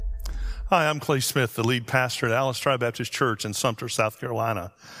Hi, I'm Clay Smith, the lead pastor at Alice Tri Baptist Church in Sumter, South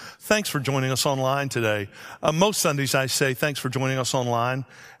Carolina. Thanks for joining us online today. Most Sundays I say thanks for joining us online,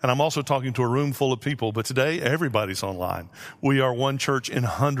 and I'm also talking to a room full of people, but today everybody's online. We are one church in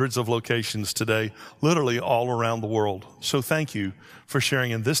hundreds of locations today, literally all around the world. So thank you for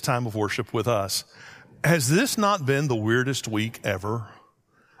sharing in this time of worship with us. Has this not been the weirdest week ever?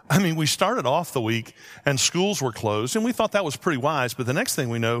 I mean, we started off the week and schools were closed, and we thought that was pretty wise. But the next thing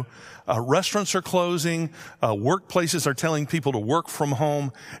we know, restaurants are closing, workplaces are telling people to work from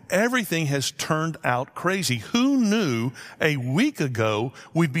home. Everything has turned out crazy. Who knew a week ago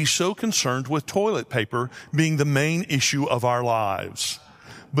we'd be so concerned with toilet paper being the main issue of our lives?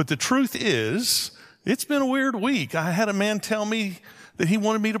 But the truth is, it's been a weird week. I had a man tell me that he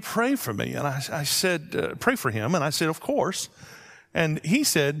wanted me to pray for me, and I said, pray for him, and I said, of course. And he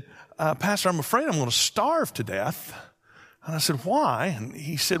said, Pastor, I'm afraid I'm going to starve to death. And I said, why? And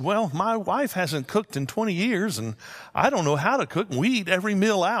he said, well, my wife hasn't cooked in 20 years, and I don't know how to cook. We eat every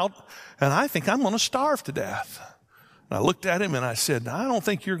meal out, and I think I'm going to starve to death. And I looked at him and I said, I don't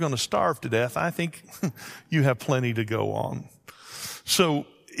think you're going to starve to death. I think you have plenty to go on. So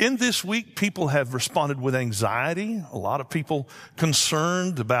in this week, people have responded with anxiety. A lot of people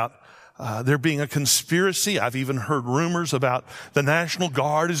concerned about there being a conspiracy. I've even heard rumors about the National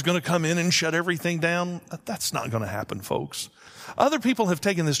Guard is going to come in and shut everything down. That's not going to happen, folks. Other people have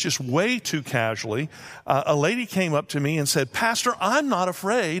taken this just way too casually. A lady came up to me and said, Pastor, I'm not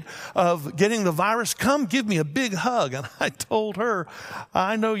afraid of getting the virus. Come give me a big hug. And I told her,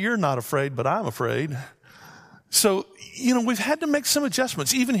 I know you're not afraid, but I'm afraid. So, we've had to make some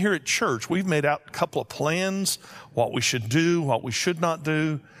adjustments. Even here at church, we've made out a couple of plans, what we should do, what we should not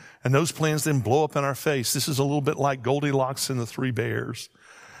do. And those plans then blow up in our face. This is a little bit like Goldilocks and the Three Bears.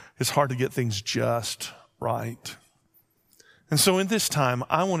 It's hard to get things just right. And so in this time,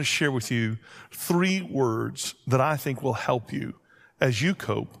 I want to share with you 3 words that I think will help you as you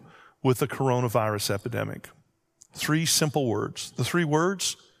cope with the coronavirus epidemic. 3 simple words. The 3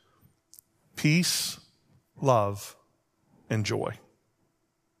 words: peace, love, and joy.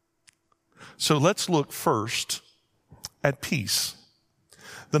 So let's look first at peace.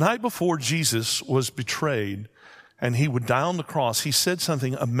 The night before Jesus was betrayed and he would die on the cross, he said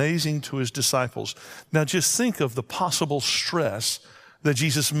something amazing to his disciples. Now just think of the possible stress that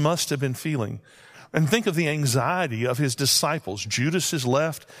Jesus must have been feeling. And think of the anxiety of his disciples. Judas is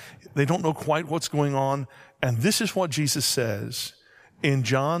left. They don't know quite what's going on. And this is what Jesus says in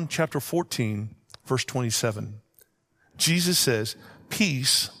John chapter 14, verse 27. Jesus says,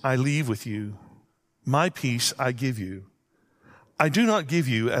 peace I leave with you. My peace I give you. I do not give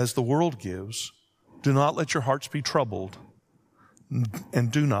you as the world gives. Do not let your hearts be troubled,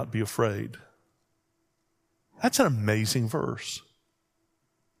 and do not be afraid. That's an amazing verse.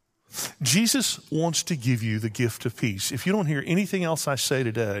 Jesus wants to give you the gift of peace. If you don't hear anything else I say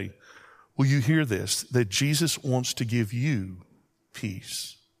today, will you hear this? That Jesus wants to give you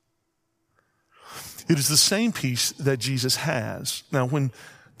peace. It is the same peace that Jesus has. Now, when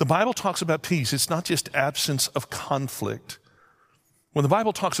the Bible talks about peace, it's not just absence of conflict. When the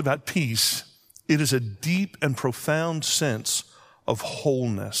Bible talks about peace, it is a deep and profound sense of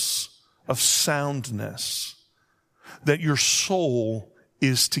wholeness, of soundness, that your soul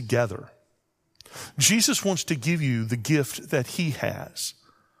is together. Jesus wants to give you the gift that he has,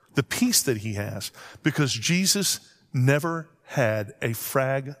 the peace that he has, because Jesus never had a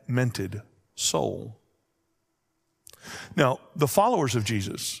fragmented soul. Now, the followers of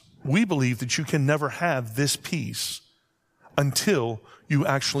Jesus, we believe that you can never have this peace until you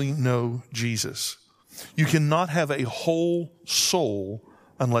actually know Jesus. You cannot have a whole soul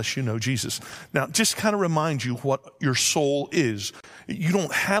unless you know Jesus. Now, just kind of remind you what your soul is. You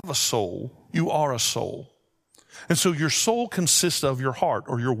don't have a soul, you are a soul. And so your soul consists of your heart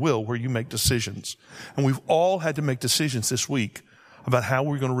or your will, where you make decisions. And we've all had to make decisions this week about how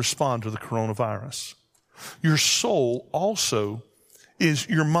we're going to respond to the coronavirus. Your soul also is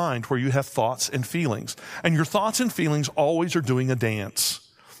your mind, where you have thoughts and feelings. And your thoughts and feelings always are doing a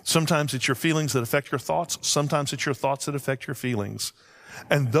dance. Sometimes it's your feelings that affect your thoughts. Sometimes it's your thoughts that affect your feelings.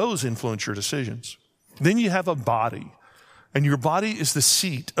 And those influence your decisions. Then you have a body. And your body is the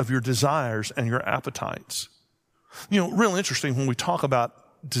seat of your desires and your appetites. Real interesting, when we talk about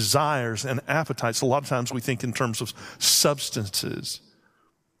desires and appetites, a lot of times we think in terms of substances.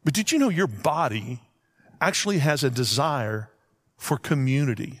 But did you know your body actually has a desire for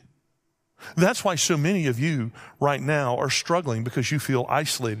community? That's why so many of you right now are struggling, because you feel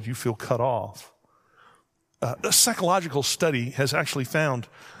isolated, you feel cut off. A psychological study has actually found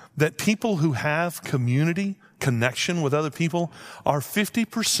that people who have community, connection with other people, are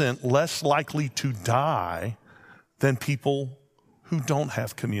 50% less likely to die than people who don't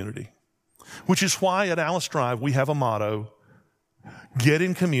have community. Which is why at Alice Drive we have a motto, get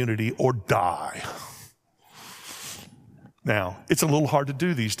in community or die. Now, it's a little hard to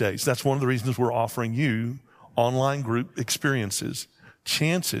do these days. That's one of the reasons we're offering you online group experiences,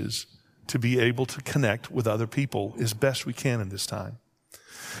 chances to be able to connect with other people as best we can in this time.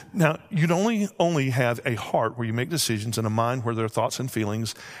 Now, you'd only have a heart where you make decisions and a mind where there are thoughts and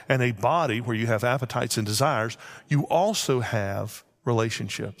feelings and a body where you have appetites and desires. You also have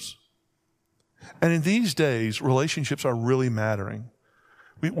relationships. And in these days, relationships are really mattering.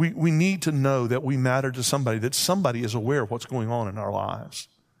 We need to know that we matter to somebody, that somebody is aware of what's going on in our lives.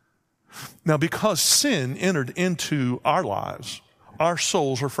 Now, because sin entered into our lives, our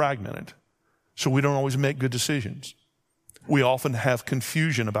souls are fragmented. So we don't always make good decisions. We often have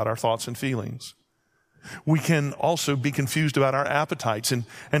confusion about our thoughts and feelings. We can also be confused about our appetites and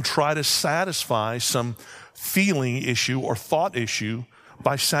try to satisfy some feeling issue or thought issue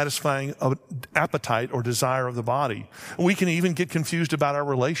by satisfying an appetite or desire of the body. We can even get confused about our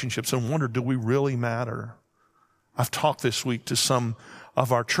relationships and wonder, do we really matter? I've talked this week to some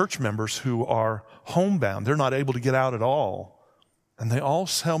of our church members who are homebound. They're not able to get out at all. And they all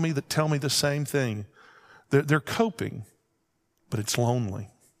tell me the same thing. They're coping, but it's lonely.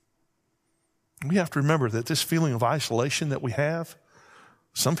 We have to remember that this feeling of isolation that we have,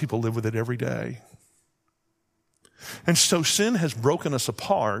 some people live with it every day. And so sin has broken us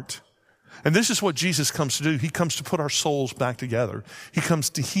apart. And this is what Jesus comes to do. He comes to put our souls back together. He comes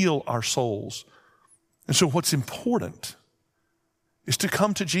to heal our souls. And so what's important is to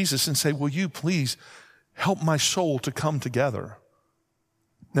come to Jesus and say, will you please help my soul to come together?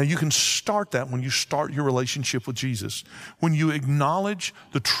 Now, you can start that when you start your relationship with Jesus. When you acknowledge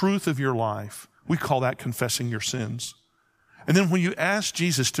the truth of your life, we call that confessing your sins. And then when you ask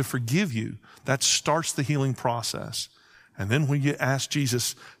Jesus to forgive you, that starts the healing process. And then when you ask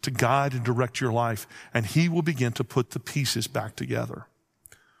Jesus to guide and direct your life, and he will begin to put the pieces back together.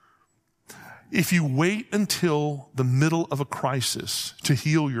 If you wait until the middle of a crisis to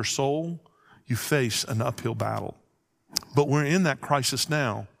heal your soul, you face an uphill battle. But we're in that crisis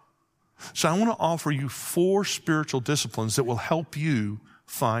now. So I want to offer you 4 spiritual disciplines that will help you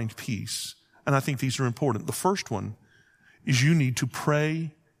find peace. And I think these are important. The first one is you need to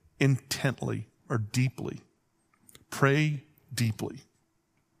pray intently or deeply. Pray deeply.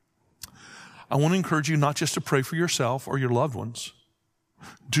 I want to encourage you not just to pray for yourself or your loved ones.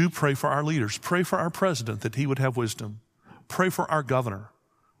 Do pray for our leaders. Pray for our president that he would have wisdom. Pray for our governor.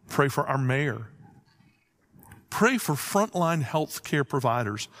 Pray for our mayor. Pray for frontline health care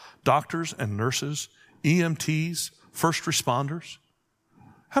providers, doctors and nurses, EMTs, first responders.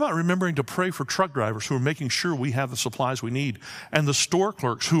 How about remembering to pray for truck drivers who are making sure we have the supplies we need, and the store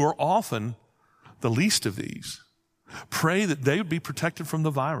clerks who are often the least of these? Pray that they would be protected from the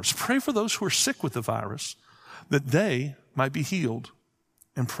virus. Pray for those who are sick with the virus, that they might be healed.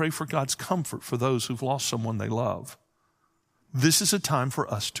 And pray for God's comfort for those who've lost someone they love. This is a time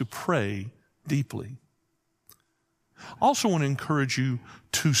for us to pray deeply. I also want to encourage you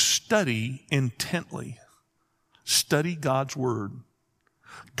to study intently. Study God's Word.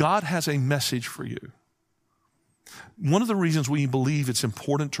 God has a message for you. One of the reasons we believe it's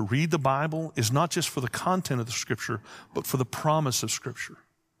important to read the Bible is not just for the content of the Scripture, but for the promise of Scripture.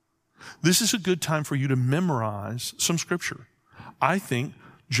 This is a good time for you to memorize some Scripture. I think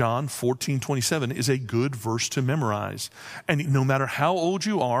John 14:27 is a good verse to memorize. And no matter how old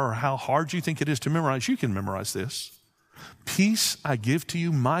you are or how hard you think it is to memorize, you can memorize this. Peace I give to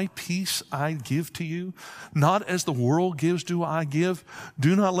you, my peace I give to you. Not as the world gives do I give.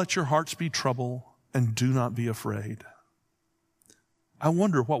 Do not let your hearts be troubled, and do not be afraid. I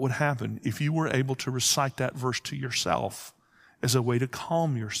wonder what would happen if you were able to recite that verse to yourself as a way to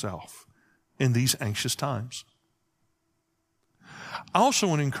calm yourself in these anxious times. I also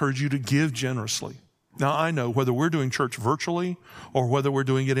want to encourage you to give generously. Now, I know whether we're doing church virtually or whether we're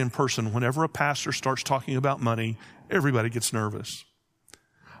doing it in person, whenever a pastor starts talking about money, everybody gets nervous.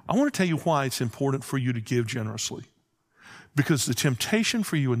 I want to tell you why it's important for you to give generously. Because the temptation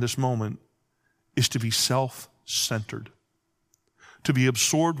for you in this moment is to be self-centered, to be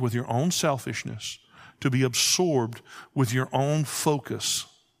absorbed with your own selfishness, to be absorbed with your own focus.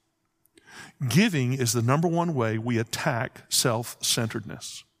 Giving is the number one way we attack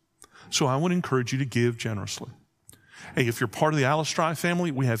self-centeredness. So I want to encourage you to give generously. Hey, if you're part of the Alice Drive family,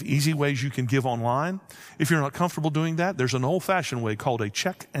 we have easy ways you can give online. If you're not comfortable doing that, there's an old-fashioned way called a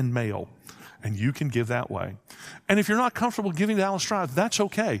check and mail. And you can give that way. And if you're not comfortable giving to Alice Drive, that's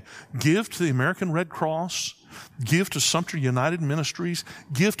okay. Give to the American Red Cross. Give to Sumter United Ministries.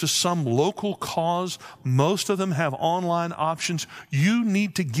 Give to some local cause. Most of them have online options. You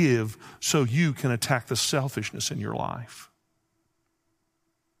need to give so you can attack the selfishness in your life.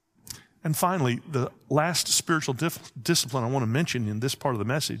 And finally, the last spiritual discipline I want to mention in this part of the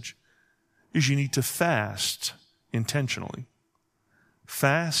message is you need to fast intentionally.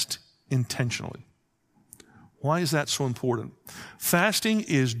 Fast intentionally. Why is that so important? Fasting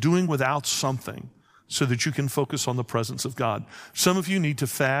is doing without something so that you can focus on the presence of God. Some of you need to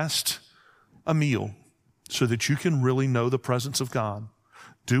fast a meal so that you can really know the presence of God.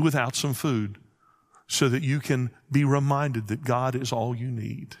 Do without some food so that you can be reminded that God is all you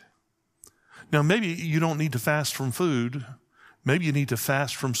need. Now, maybe you don't need to fast from food. Maybe you need to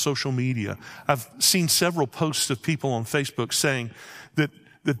fast from social media. I've seen several posts of people on Facebook saying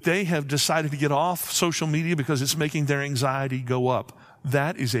that they have decided to get off social media because it's making their anxiety go up.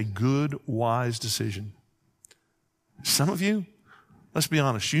 That is a good, wise decision. Some of you, let's be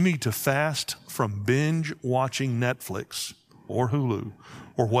honest, you need to fast from binge watching Netflix or Hulu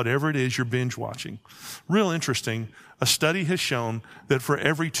or whatever it is you're binge watching. Real interesting, a study has shown that for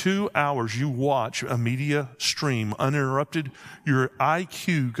every 2 hours you watch a media stream uninterrupted, your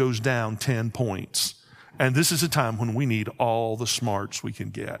IQ goes down 10 points. And this is a time when we need all the smarts we can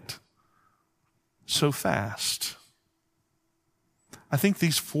get. So fast. I think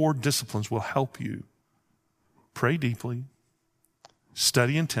these 4 disciplines will help you. Pray deeply,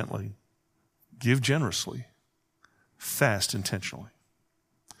 study intently, give generously, fast intentionally.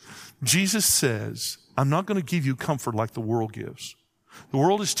 Jesus says, I'm not going to give you comfort like the world gives. The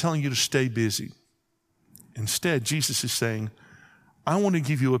world is telling you to stay busy. Instead, Jesus is saying, I want to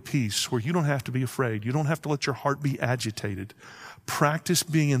give you a peace where you don't have to be afraid. You don't have to let your heart be agitated. Practice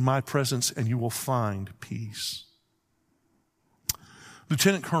being in my presence and you will find peace.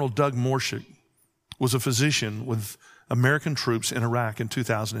 Lieutenant Colonel Doug Morshik was a physician with American troops in Iraq in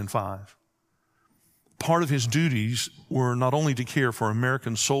 2005. Part of his duties were not only to care for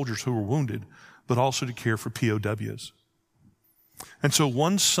American soldiers who were wounded, but also to care for POWs. And so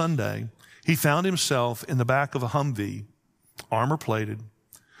one Sunday, he found himself in the back of a Humvee, armor-plated,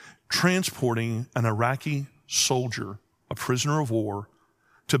 transporting an Iraqi soldier, a prisoner of war,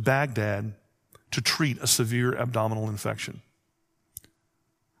 to Baghdad to treat a severe abdominal infection.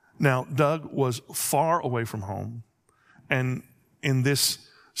 Now, Doug was far away from home, and in this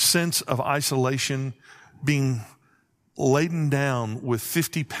sense of isolation, being laden down with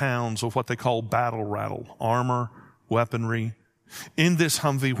 50 pounds of what they call battle rattle, armor, weaponry. In this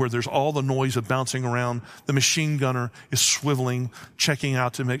Humvee where there's all the noise of bouncing around, the machine gunner is swiveling, checking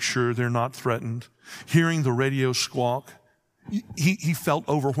out to make sure they're not threatened. Hearing the radio squawk, he felt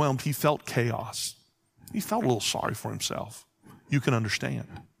overwhelmed. He felt chaos. He felt a little sorry for himself. You can understand.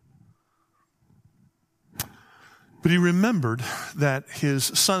 But he remembered that his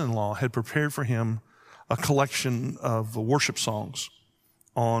son-in-law had prepared for him a collection of worship songs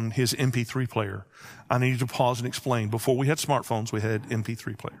on his MP3 player. I needed to pause and explain. Before we had smartphones, we had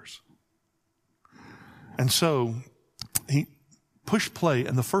MP3 players. And so he pushed play,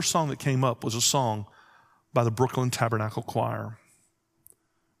 and the first song that came up was a song by the Brooklyn Tabernacle Choir.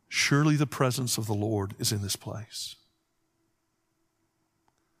 Surely the presence of the Lord is in this place.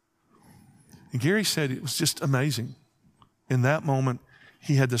 And Gary said it was just amazing. In that moment,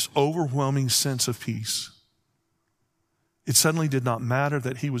 he had this overwhelming sense of peace. It suddenly did not matter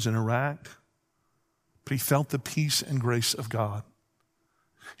that he was in Iraq, but he felt the peace and grace of God.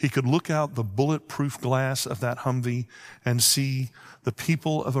 He could look out the bulletproof glass of that Humvee and see the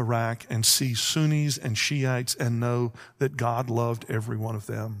people of Iraq and see Sunnis and Shiites and know that God loved every one of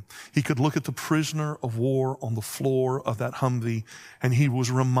them. He could look at the prisoner of war on the floor of that Humvee and he was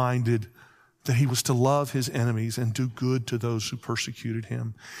reminded that he was to love his enemies and do good to those who persecuted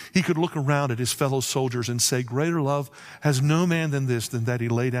him. He could look around at his fellow soldiers and say, greater love has no man than this, than that he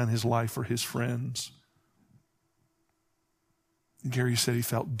lay down his life for his friends. And Gary said he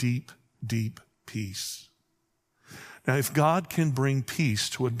felt deep, deep peace. Now, if God can bring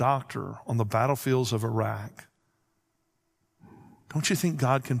peace to a doctor on the battlefields of Iraq, don't you think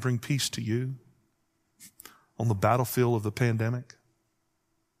God can bring peace to you on the battlefield of the pandemic?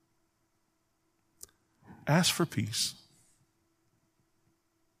 Ask for peace.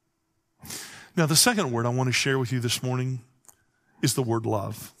 Now, the second word I want to share with you this morning is the word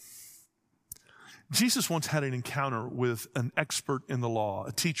love. Jesus once had an encounter with an expert in the law,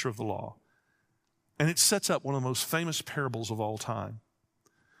 a teacher of the law, and it sets up one of the most famous parables of all time.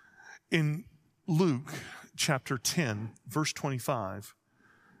 In Luke chapter 10, verse 25,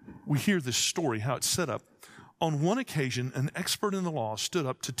 we hear this story, how it's set up. On one occasion, an expert in the law stood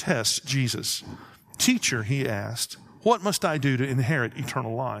up to test Jesus. "Teacher," he asked, "what must I do to inherit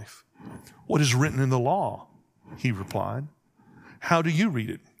eternal life?" "What is written in the law?" he replied. "How do you read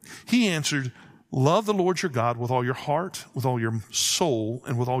it?" He answered, "Love the Lord your God with all your heart, with all your soul,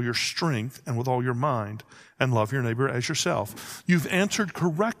 and with all your strength, and with all your mind, and love your neighbor as yourself." "You've answered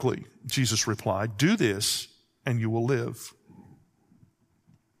correctly," Jesus replied. "Do this, and you will live."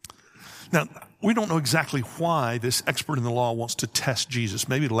 Now, we don't know exactly why this expert in the law wants to test Jesus.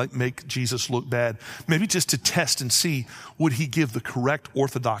 Maybe to make Jesus look bad. Maybe just to test and see, would he give the correct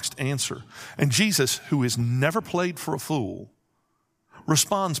orthodox answer? And Jesus, who has never played for a fool,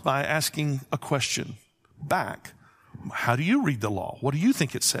 responds by asking a question back. "How do you read the law? What do you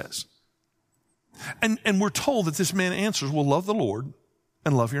think it says?" And we're told that this man answers, "Well, love the Lord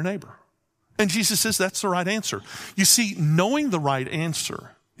and love your neighbor." And Jesus says that's the right answer. You see, knowing the right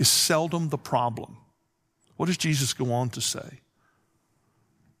answer is seldom the problem. What does Jesus go on to say?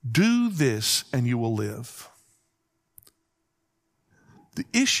 "Do this and you will live." The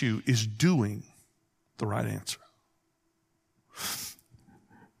issue is doing the right answer.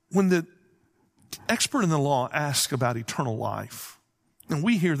 When the expert in the law asks about eternal life, and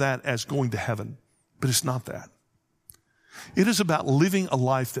we hear that as going to heaven, but it's not that. It is about living a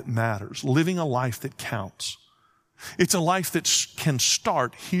life that matters, living a life that counts. It's a life that can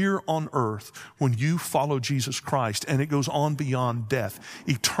start here on earth when you follow Jesus Christ, and it goes on beyond death.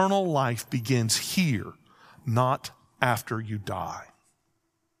 Eternal life begins here, not after you die.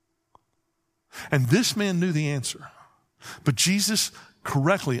 And this man knew the answer, but Jesus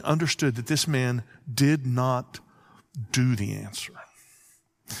correctly understood that this man did not do the answer.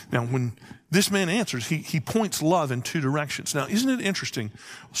 Now, when this man answers, he points love in two directions. Now, isn't it interesting?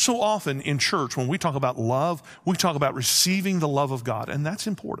 So often in church, when we talk about love, we talk about receiving the love of God, and that's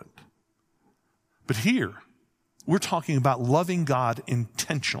important. But here, we're talking about loving God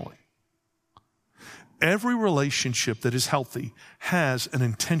intentionally. Every relationship that is healthy has an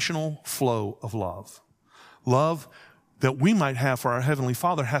intentional flow of love. Love that we might have for our Heavenly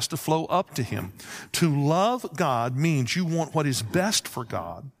Father has to flow up to Him. To love God means you want what is best for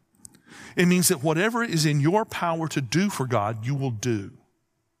God. It means that whatever is in your power to do for God, you will do.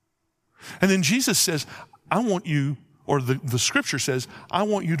 And then Jesus says, I want you, or the scripture says, I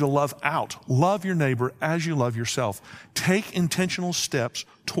want you to love out. Love your neighbor as you love yourself. Take intentional steps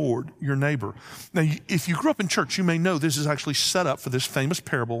toward your neighbor. Now, if you grew up in church, you may know this is actually set up for this famous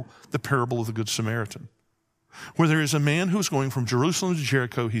parable, the parable of the Good Samaritan, where there is a man who is going from Jerusalem to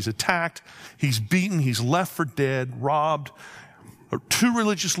Jericho. He's attacked, he's beaten, he's left for dead, robbed. Two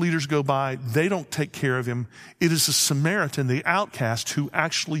religious leaders go by. They don't take care of him. It is the Samaritan, the outcast, who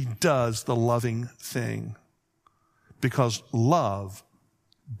actually does the loving thing. Because love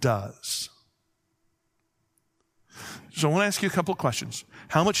does. So I want to ask you a couple of questions.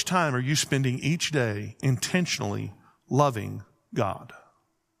 How much time are you spending each day intentionally loving God?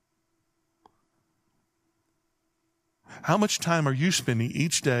 How much time are you spending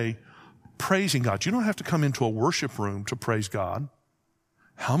each day praising God? You don't have to come into a worship room to praise God.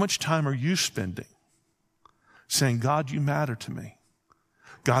 How much time are you spending saying, God, you matter to me.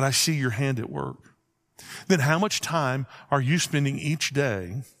 God, I see your hand at work. Then how much time are you spending each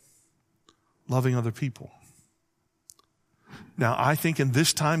day loving other people? Now, I think in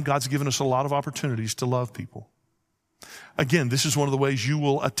this time, God's given us a lot of opportunities to love people. Again, this is one of the ways you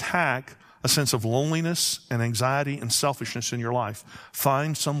will attack a sense of loneliness and anxiety and selfishness in your life.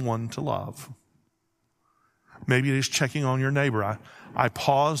 Find someone to love. Maybe it is checking on your neighbor. I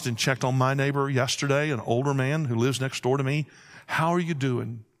paused and checked on my neighbor yesterday, an older man who lives next door to me. How are you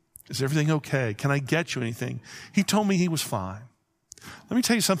doing? Is everything okay? Can I get you anything? He told me he was fine. Let me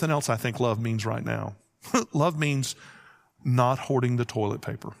tell you something else I think love means right now. Love means not hoarding the toilet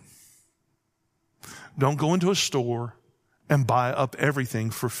paper. Don't go into a store and buy up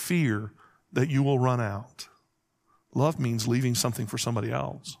everything for fear that you will run out. Love means leaving something for somebody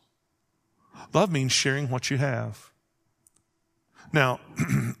else. Love means sharing what you have. Now,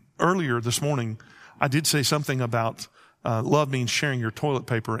 earlier this morning, I did say something about love means sharing your toilet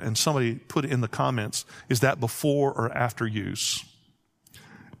paper, and somebody put in the comments, is that before or after use?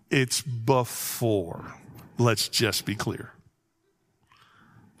 It's before. Let's just be clear.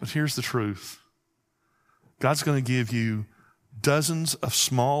 But here's the truth. God's going to give you dozens of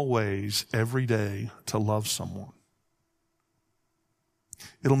small ways every day to love someone.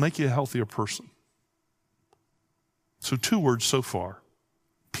 It'll make you a healthier person. So 2 words so far: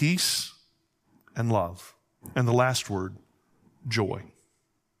 peace and love. And the last word, joy.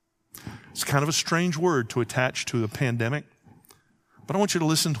 It's kind of a strange word to attach to a pandemic, But I want you to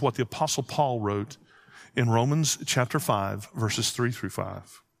listen to what the Apostle Paul wrote in Romans chapter 5, verses 3 through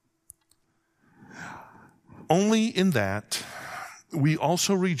 5. Only in that we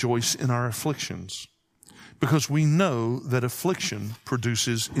also rejoice in our afflictions, because we know that affliction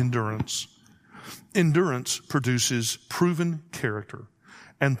produces endurance. Endurance produces proven character,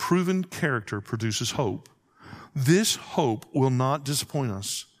 and proven character produces hope. This hope will not disappoint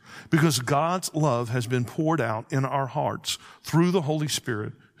us, because God's love has been poured out in our hearts through the Holy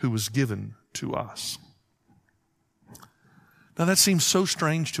Spirit who was given to us. Now that seems so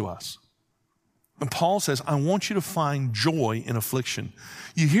strange to us. And Paul says, I want you to find joy in affliction.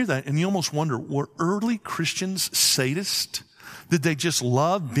 You hear that and you almost wonder, were early Christians sadists? Did they just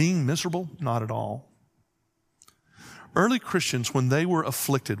love being miserable? Not at all. Early Christians, when they were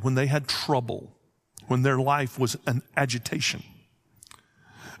afflicted, when they had trouble, when their life was an agitation,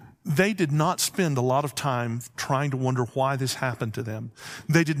 they did not spend a lot of time trying to wonder why this happened to them.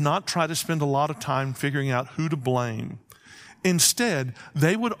 They did not try to spend a lot of time figuring out who to blame. Instead,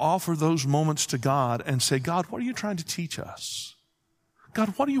 they would offer those moments to God and say, God, what are you trying to teach us?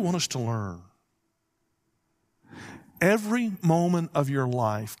 God, what do you want us to learn? Every moment of your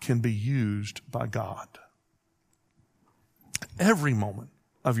life can be used by God. Every moment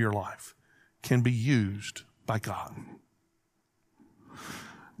of your life can be used by God.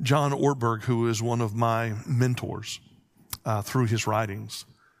 John Ortberg, who is one of my mentors through his writings,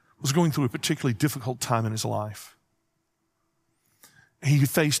 was going through a particularly difficult time in his life. He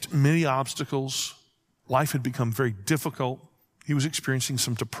faced many obstacles. Life had become very difficult. He was experiencing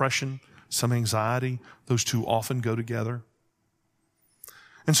some depression, some anxiety. Those two often go together.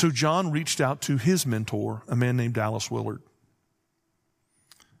 And so John reached out to his mentor, a man named Dallas Willard.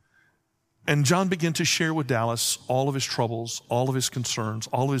 And John began to share with Dallas all of his troubles, all of his concerns,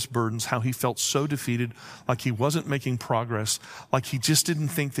 all of his burdens, how he felt so defeated, like he wasn't making progress, like he just didn't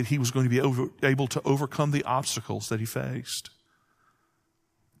think that he was going to be able to overcome the obstacles that he faced.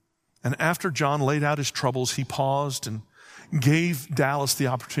 And after John laid out his troubles, he paused and gave Dallas the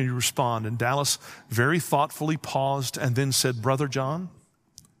opportunity to respond. And Dallas very thoughtfully paused and then said, Brother John,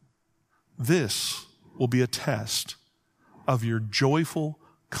 this will be a test of your joyful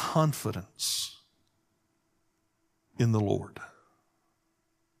confidence in the Lord.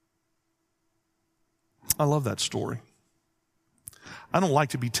 I love that story. I don't like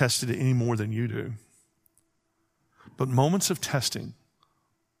to be tested any more than you do. But moments of testing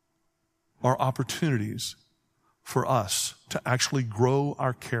are opportunities for us to actually grow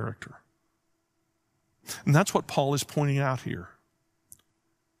our character. And that's what Paul is pointing out here.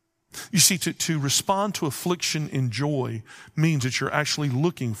 You see, to respond to affliction in joy means that you're actually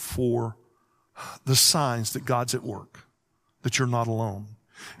looking for the signs that God's at work, that you're not alone.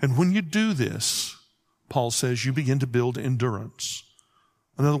 And when you do this, Paul says, you begin to build endurance.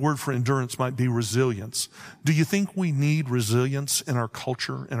 Another word for endurance might be resilience. Do you think we need resilience in our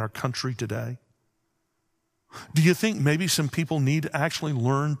culture, in our country today? Do you think maybe some people need to actually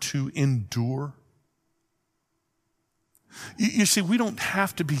learn to endure? You see, we don't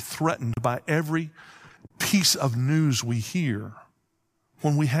have to be threatened by every piece of news we hear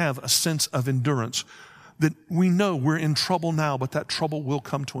when we have a sense of endurance, that we know we're in trouble now, but that trouble will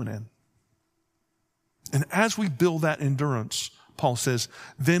come to an end. And as we build that endurance, Paul says,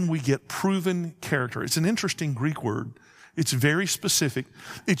 then we get proven character. It's an interesting Greek word. It's very specific.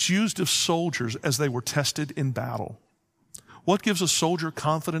 It's used of soldiers as they were tested in battle. What gives a soldier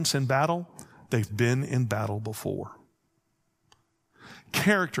confidence in battle? They've been in battle before.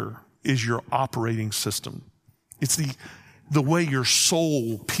 Character is your operating system. It's the way your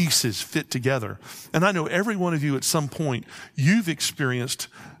soul pieces fit together. And I know every one of you at some point, you've experienced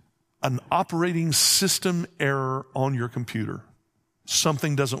an operating system error on your computer.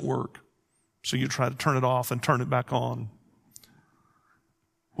 Something doesn't work. So you try to turn it off and turn it back on.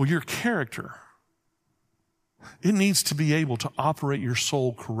 Well, your character, it needs to be able to operate your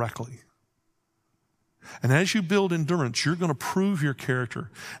soul correctly. And as you build endurance, you're going to prove your character.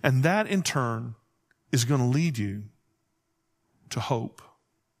 And that in turn is going to lead you to hope.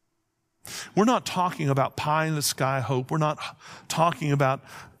 We're not talking about pie in the sky hope. We're not talking about,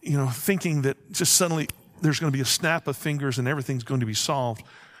 thinking that just suddenly there's going to be a snap of fingers and everything's going to be solved.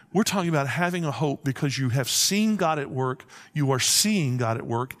 We're talking about having a hope because you have seen God at work. You are seeing God at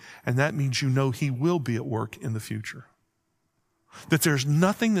work. And that means you know He will be at work in the future. That there's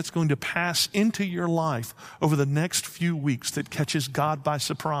nothing that's going to pass into your life over the next few weeks that catches God by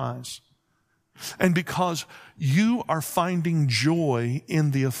surprise. And because you are finding joy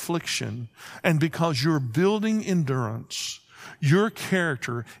in the affliction, and because you're building endurance, your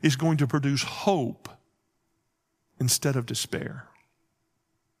character is going to produce hope instead of despair.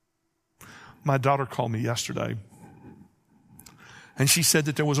 My daughter called me yesterday, and she said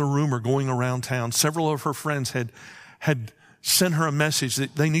that there was a rumor going around town. Several of her friends had sent her a message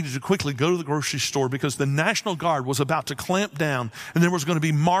that they needed to quickly go to the grocery store because the National Guard was about to clamp down and there was going to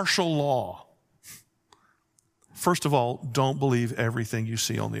be martial law. First of all, don't believe everything you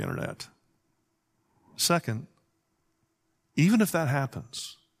see on the internet. Second, even if that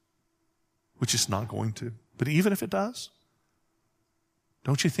happens, which it's not going to, but even if it does,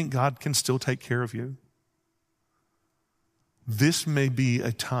 don't you think God can still take care of you? This may be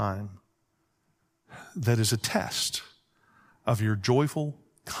a time that is a test of your joyful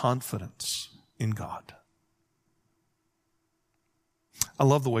confidence in God. I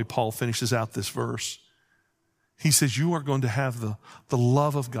love the way Paul finishes out this verse. He says, you are going to have the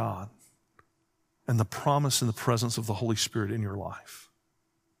love of God and the promise and the presence of the Holy Spirit in your life.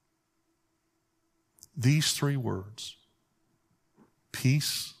 These three words,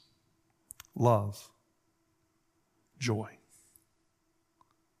 peace, love, joy.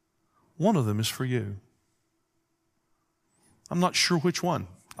 One of them is for you. I'm not sure which one.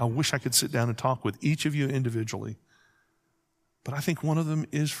 I wish I could sit down and talk with each of you individually. But I think one of them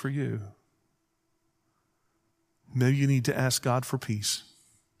is for you. Maybe you need to ask God for peace.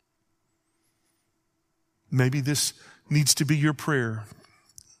 Maybe this needs to be your prayer.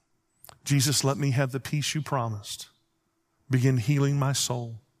 Jesus, let me have the peace you promised. Begin healing my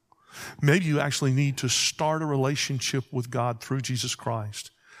soul. Maybe you actually need to start a relationship with God through Jesus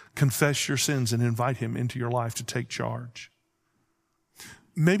Christ. Confess your sins and invite him into your life to take charge.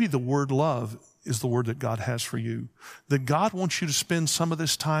 Maybe the word love is the word that God has for you. That God wants you to spend some of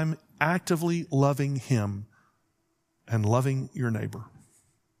this time actively loving him and loving your neighbor.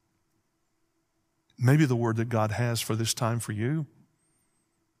 Maybe the word that God has for this time for you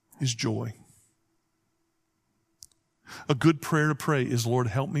is joy. A good prayer to pray is, Lord,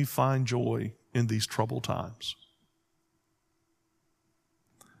 help me find joy in these troubled times.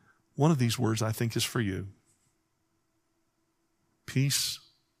 One of these words I think is for you. Peace,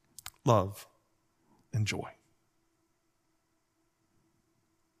 love, and joy.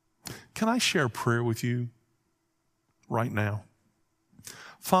 Can I share a prayer with you right now?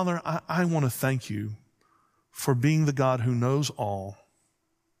 Father, I want to thank you for being the God who knows all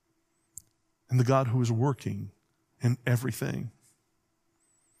and the God who is working in everything.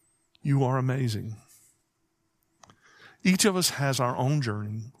 You are amazing. Each of us has our own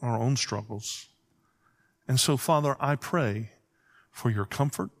journey, our own struggles. And so, Father, I pray for your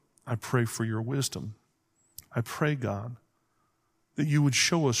comfort. I pray for your wisdom. I pray, God, that you would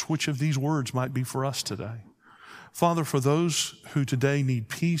show us which of these words might be for us today. Father, for those who today need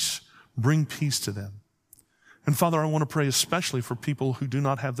peace, bring peace to them. And Father, I want to pray especially for people who do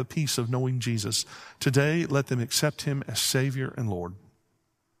not have the peace of knowing Jesus. Today, let them accept him as Savior and Lord.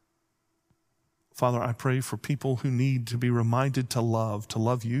 Father, I pray for people who need to be reminded to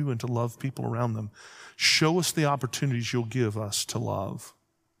love you and to love people around them. Show us the opportunities you'll give us to love.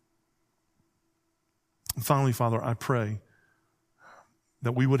 And finally, Father, I pray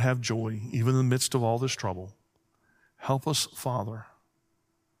that we would have joy even in the midst of all this trouble. Help us, Father,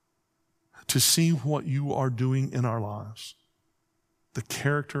 to see what you are doing in our lives, the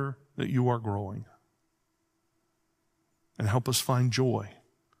character that you are growing, and help us find joy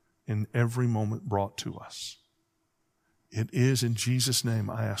in every moment brought to us. It is in Jesus' name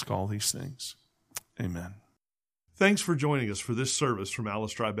I ask all these things. Amen. Thanks for joining us for this service from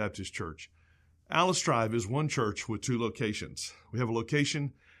Alice Drive Baptist Church. Alice Drive is one church with two locations. We have a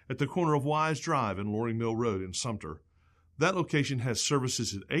location at the corner of Wise Drive and Loring Mill Road in Sumter. That location has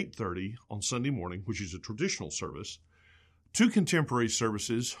services at 8:30 on Sunday morning, which is a traditional service, two contemporary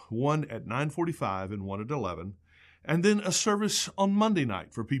services, one at 9:45 and one at 11, and then a service on Monday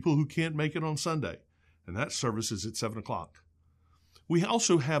night for people who can't make it on Sunday, and that service is at 7 o'clock. We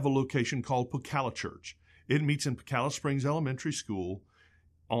also have a location called Pocalla Church. It meets in Pocalla Springs Elementary School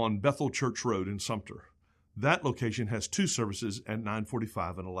on Bethel Church Road in Sumter. That location has two services at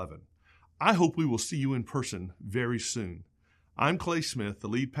 9:45 and 11. I hope we will see you in person very soon. I'm Clay Smith, the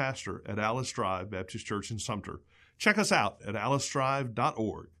lead pastor at Alice Drive Baptist Church in Sumter. Check us out at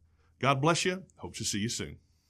alicedrive.org. God bless you. Hope to see you soon.